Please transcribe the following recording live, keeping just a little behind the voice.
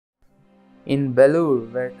In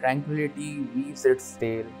Belur, where tranquility weaves its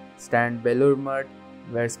tale, stand Belur Math,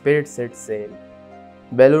 where spirits set sail.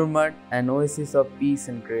 Belur Math, an oasis of peace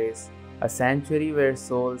and grace, a sanctuary where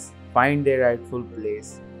souls find their rightful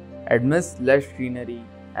place. Amidst lush greenery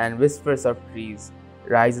and whispers of trees,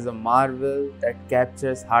 rises a marvel that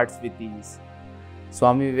captures hearts with ease.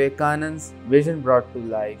 Swami Vivekananda's vision brought to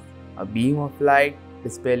life, a beam of light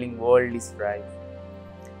dispelling worldly strife.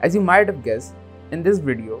 As you might have guessed, in this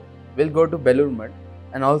video, we'll go to Belur Math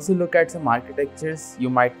and also look at some architectures you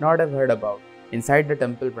might not have heard about inside the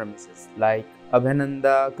temple premises like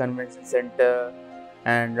Abhinanda Convention Center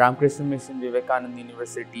and Ramkrishna Mission Vivekananda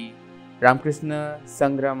University, Ramakrishna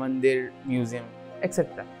Museum,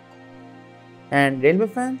 etc. And railway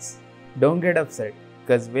fans, don't get upset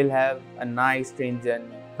because we'll have a nice train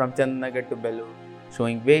journey from Chandannagar to Belur,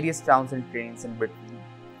 showing various towns and trains in between.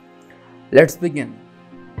 Let's begin.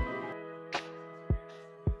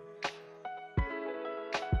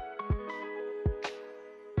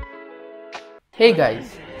 Hey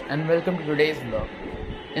guys, and welcome to today's vlog.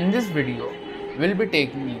 In this video, we'll be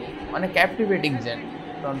taking you on a captivating journey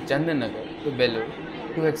from Chandannagar to Belur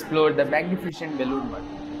to explore the magnificent Belur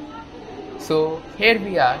Math. So here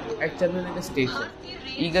we are at Chandannagar station,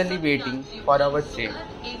 eagerly waiting for our train,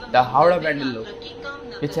 the Howrah Bandel local,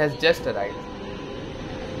 which has just arrived.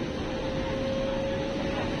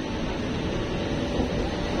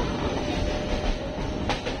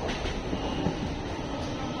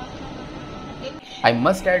 I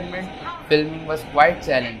must admit, filming was quite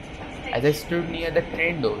challenging as I stood near the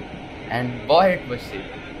train door, and boy it was shaky.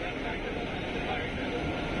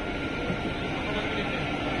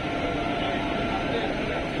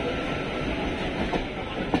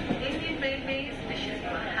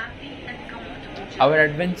 Our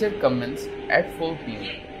adventure commenced at 4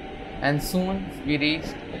 p.m. and soon we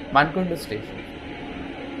reached Mankundu station.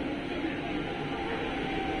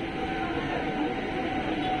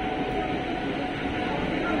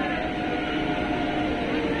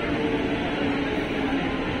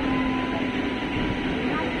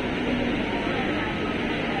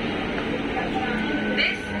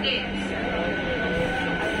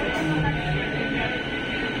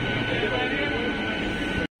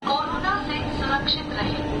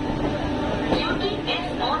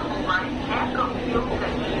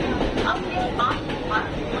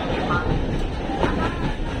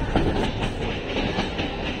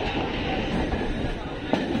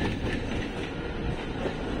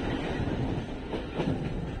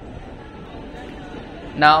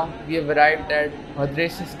 Now we have arrived at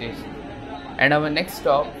Bhadreshwar station and our next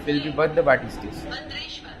stop will be Bhadrabati station.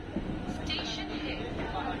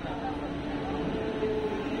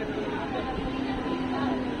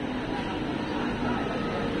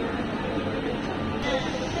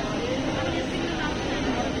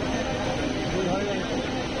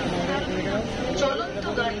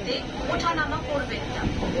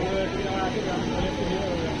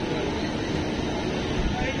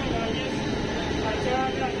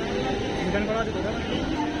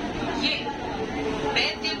 ये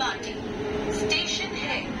बैद्यबाटी station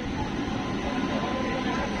है।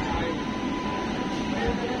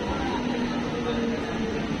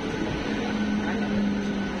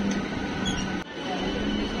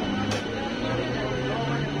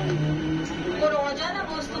 কোনো অজানা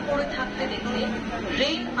বস্তু পড়ে থাকতে দেখলে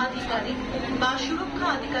rail আধিকারিক বা সুরক্ষা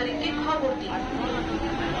আধিকারিককে খবর দিন।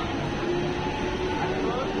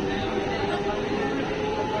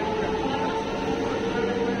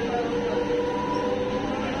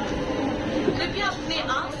 कृपया अपने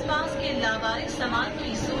आसपास के लावारिस सामान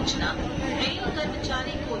की सूचना रेल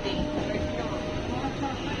कर्मचारी को दें।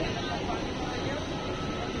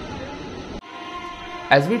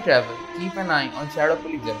 As we travel, keep an eye on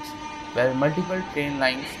Shadowpuli Junction, where multiple train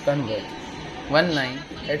lines converge. One line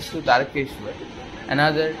heads to Tarakeshwar,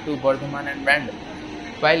 another to Bardhaman and Bandel,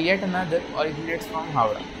 while yet another originates from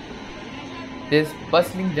Howrah. This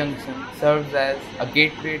bustling junction serves as a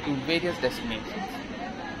gateway to various destinations.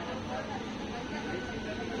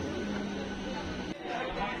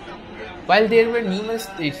 While there were numerous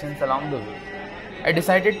stations along the way, I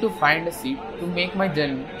decided to find a seat to make my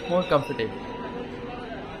journey more comfortable.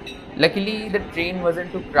 Luckily, the train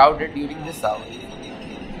wasn't too crowded during this hour.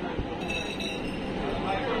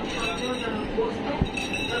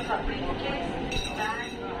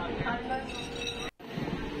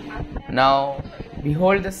 Now,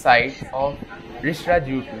 behold the site of Rishraj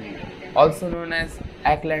Jute Mill, also known as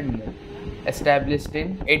Ackland Mill, established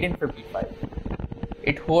in 1855.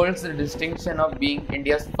 It holds the distinction of being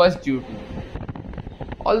India's first jute mill.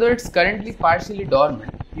 Although it's currently partially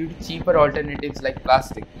dormant due to cheaper alternatives like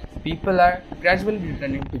plastic, people are gradually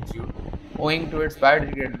returning to jute owing to its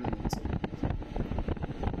biodegradable nature.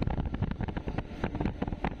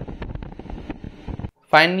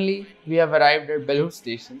 Finally, we have arrived at Belur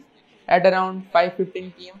station at around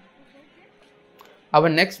 5:15 pm. Our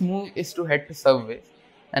next move is to head to subway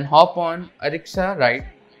and hop on a rickshaw ride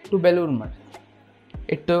to Belur Math.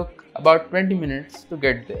 It took about 20 minutes to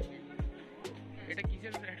get there.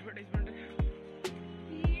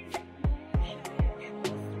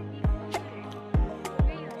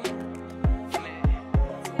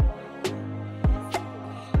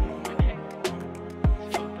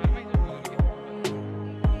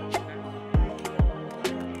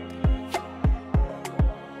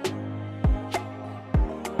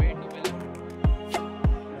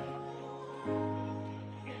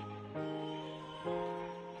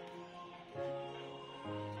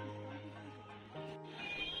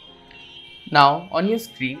 Now on your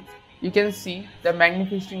screen, you can see the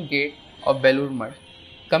magnificent gate of Belur Math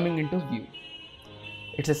coming into view.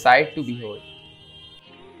 It's a sight to behold.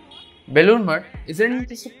 Belur Math isn't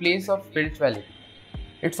just a place of spirituality.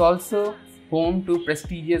 It's also home to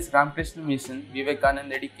prestigious Ramakrishna Mission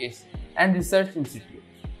Vivekananda Education and Research Institute.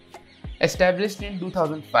 Established in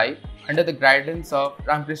 2005 under the guidance of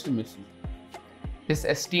Ramakrishna Mission. This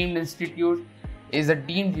esteemed institute is a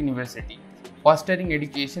deemed university fostering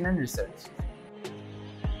education and research.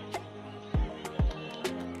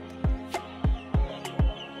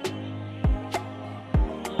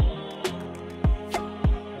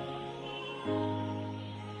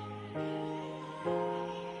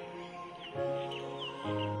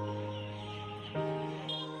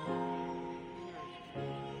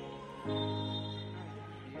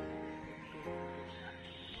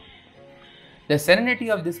 The serenity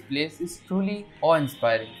of this place is truly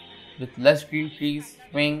awe-inspiring, with lush green trees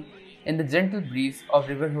swaying in the gentle breeze of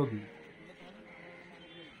River Hooghly.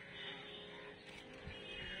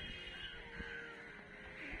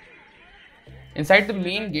 Inside the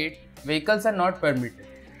main gate, vehicles are not permitted,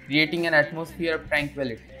 creating an atmosphere of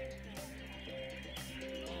tranquility.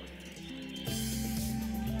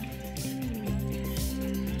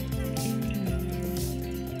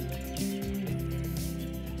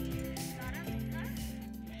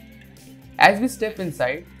 As we step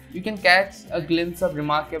inside, you can catch a glimpse of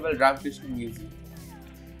remarkable Ramkrishna Museum.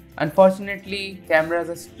 Unfortunately, cameras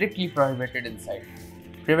are strictly prohibited inside,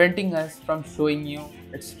 preventing us from showing you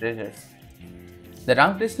its treasures. The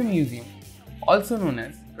Ramakrishna Museum, also known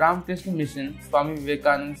as Ramakrishna Mission Swami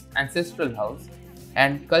Vivekananda's ancestral house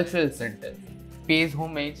and cultural center, pays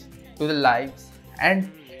homage to the lives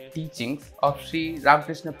and teachings of Sri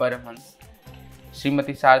Ramakrishna Paramahamsa,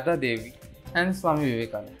 Srimati Sharda Devi and Swami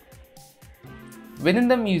Vivekananda. Within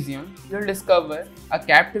the museum, you'll discover a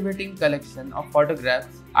captivating collection of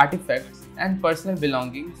photographs, artifacts, and personal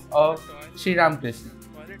belongings of Sri Ramakrishna,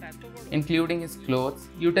 including his clothes,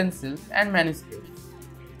 utensils, and manuscripts.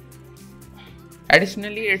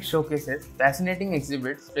 Additionally, it showcases fascinating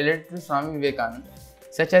exhibits related to Swami Vivekananda,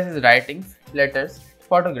 such as his writings, letters,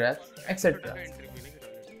 photographs, etc.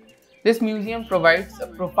 This museum provides a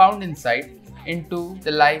profound insight into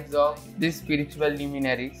the lives of these spiritual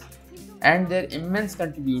luminaries and their immense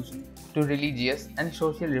contribution to religious and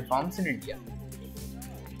social reforms in India.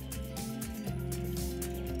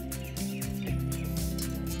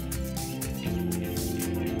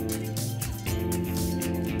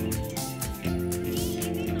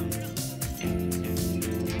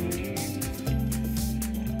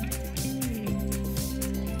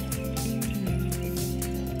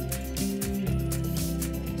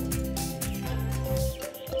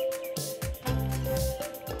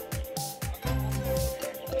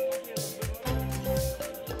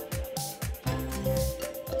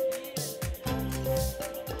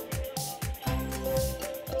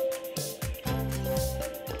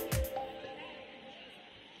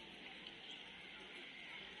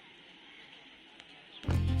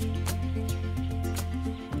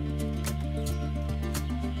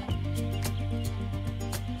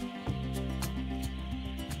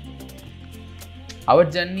 Our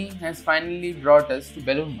journey has finally brought us to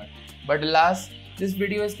Belur Math, but alas, this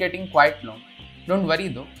video is getting quite long. Don't worry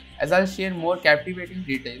though, as I'll share more captivating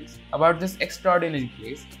details about this extraordinary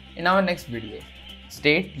place in our next video.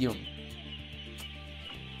 Stay tuned.